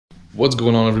What's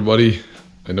going on, everybody?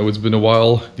 I know it's been a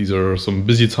while. These are some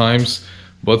busy times,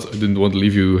 but I didn't want to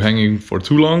leave you hanging for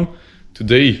too long.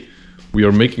 Today we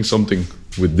are making something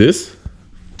with this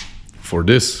for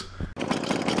this.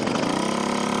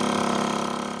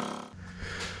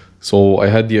 So I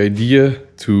had the idea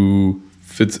to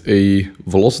fit a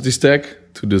velocity stack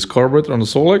to this carburetor on the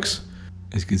Solex,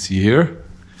 as you can see here.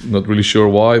 Not really sure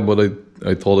why, but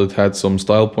I thought it had some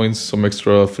style points, some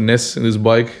extra finesse in this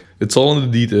bike. It's all in the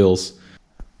details.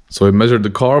 So I measured the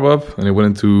carb up and I went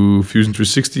into Fusion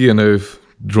 360 and I've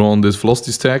drawn this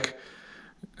velocity stack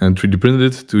and 3D printed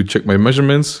it to check my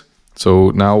measurements. So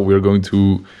now we're going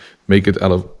to make it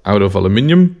out of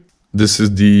aluminium. This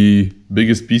is the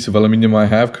biggest piece of aluminium I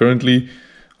have currently.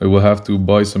 I will have to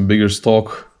buy some bigger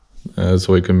stock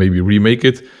so I can maybe remake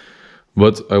it.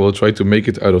 But I will try to make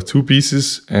it out of 2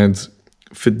 pieces and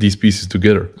fit these pieces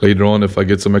together. Later on, if I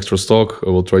get some extra stock, I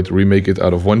will try to remake it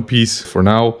out of 1 piece. For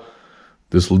now,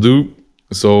 this will do.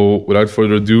 So without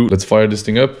further ado, let's fire this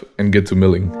thing up and get to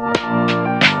milling.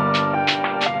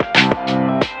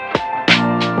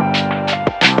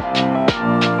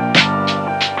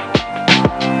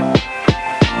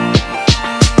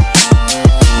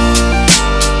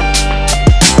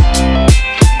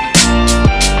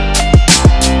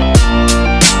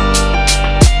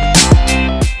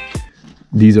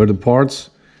 These are the parts.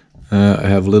 I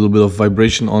have a little bit of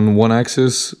vibration on one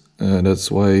axis. That's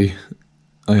why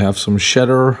I have some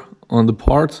shatter on the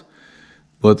part,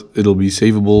 but it'll be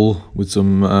savable with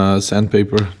some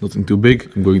sandpaper, nothing too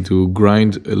big. I'm going to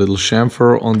grind a little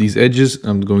chamfer on these edges.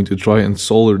 I'm going to try and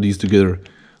solder these together.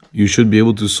 You should be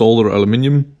able to solder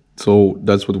aluminium, so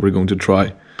that's what we're going to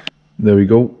try. There we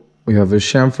go. We have a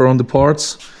chamfer on the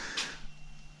parts.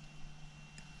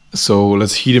 So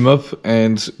let's heat them up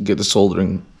and get the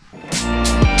soldering.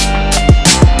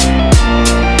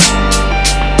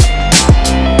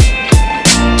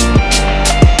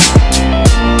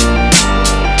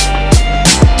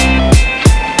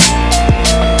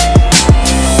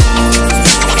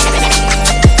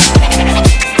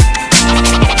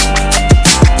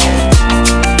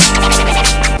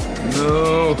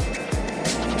 No,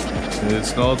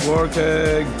 it's not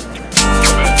working.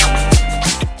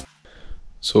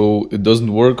 So it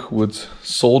doesn't work with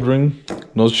soldering,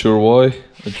 not sure why.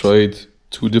 I tried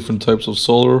 2 different types of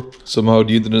solder. Somehow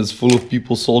the internet is full of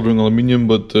people soldering aluminium,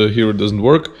 but here it doesn't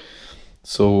work.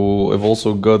 So I've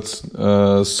also got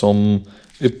some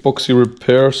epoxy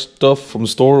repair stuff from the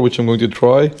store, which I'm going to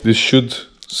try. This should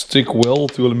stick well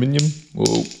to aluminium.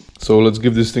 Whoa. So let's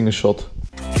give this thing a shot.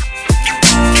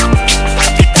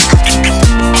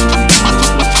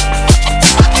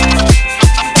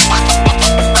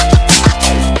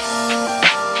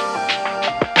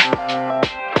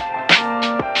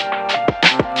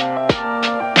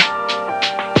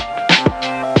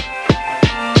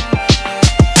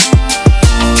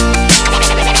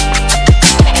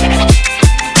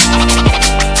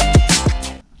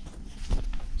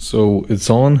 So it's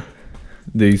on.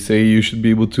 They say you should be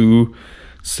able to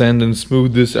sand and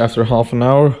smooth this after half an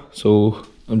hour. So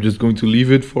I'm just going to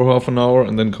leave it for half an hour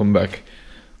and then come back.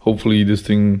 Hopefully this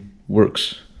thing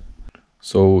works.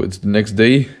 So it's the next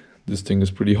day. This thing is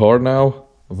pretty hard now.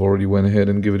 I've already went ahead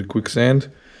and give it a quick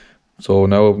sand. So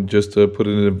now I'm just put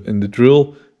it in the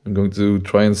drill. I'm going to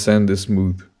try and sand this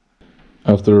smooth.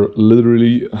 After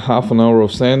literally half an hour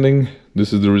of sanding,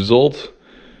 this is the result.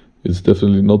 It's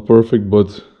definitely not perfect,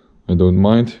 but I don't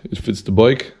mind. It fits the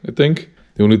bike, I think.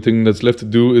 The only thing that's left to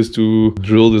do is to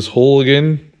drill this hole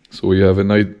again. So we have a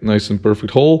nice and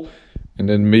perfect hole. And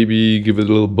then maybe give it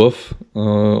a little buff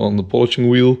on the polishing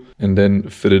wheel. And then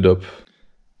fit it up.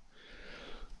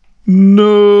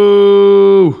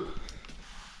 No!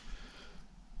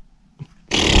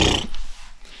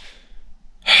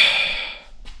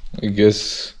 I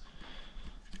guess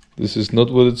this is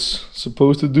not what it's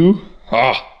supposed to do.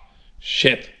 Ah!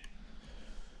 Shit.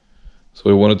 So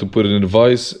I wanted to put it in the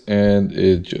vise and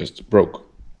it just broke.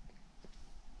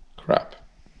 Crap.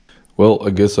 Well, I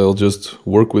guess I'll just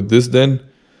work with this then.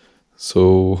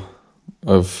 So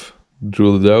I've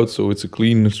drilled it out so it's a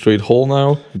clean straight hole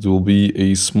now. It will be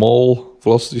a small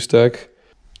velocity stack.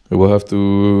 I will have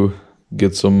to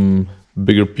get some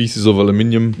bigger pieces of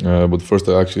aluminium, but first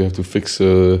I actually have to fix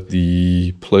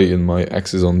the play in my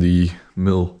axis on the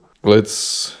mill.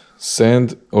 Let's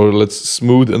sand, or let's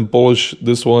smooth and polish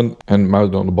this one and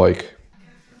mount it on the bike.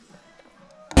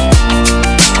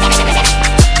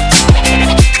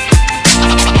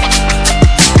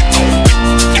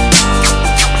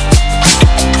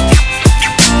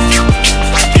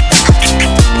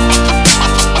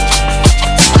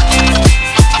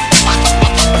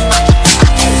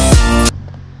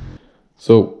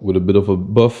 So with a bit of a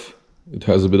buff. It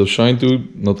has a bit of shine to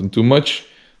it, nothing too much.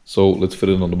 So let's fit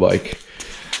it on the bike.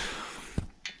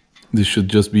 This should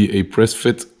just be a press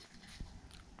fit.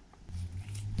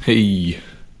 Hey,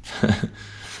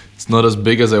 it's not as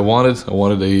big as I wanted. I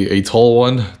wanted a tall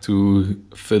one to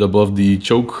fit above the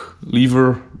choke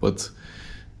lever, but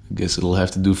I guess it'll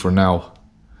have to do for now.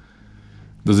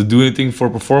 Does it do anything for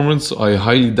performance? I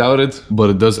highly doubt it, but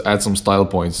it does add some style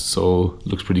points, so it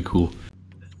looks pretty cool.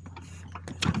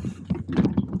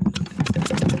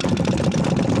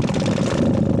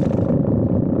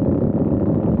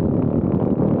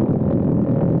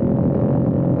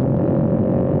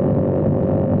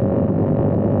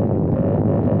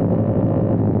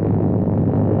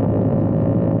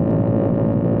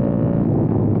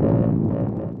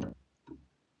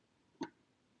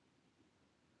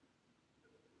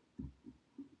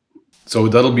 So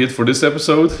that'll be it for this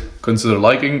episode. Consider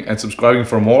liking and subscribing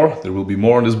for more. There will be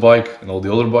more on this bike and all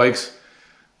the other bikes.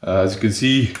 As you can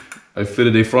see, I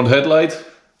fitted a front headlight.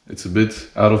 It's a bit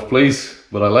out of place,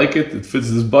 but I like it. It fits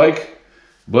this bike,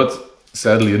 but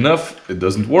sadly enough, it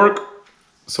doesn't work.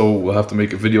 So we'll have to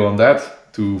make a video on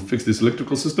that to fix this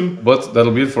electrical system. But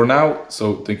that'll be it for now.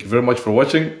 So thank you very much for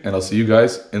watching, and I'll see you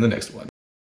guys in the next one.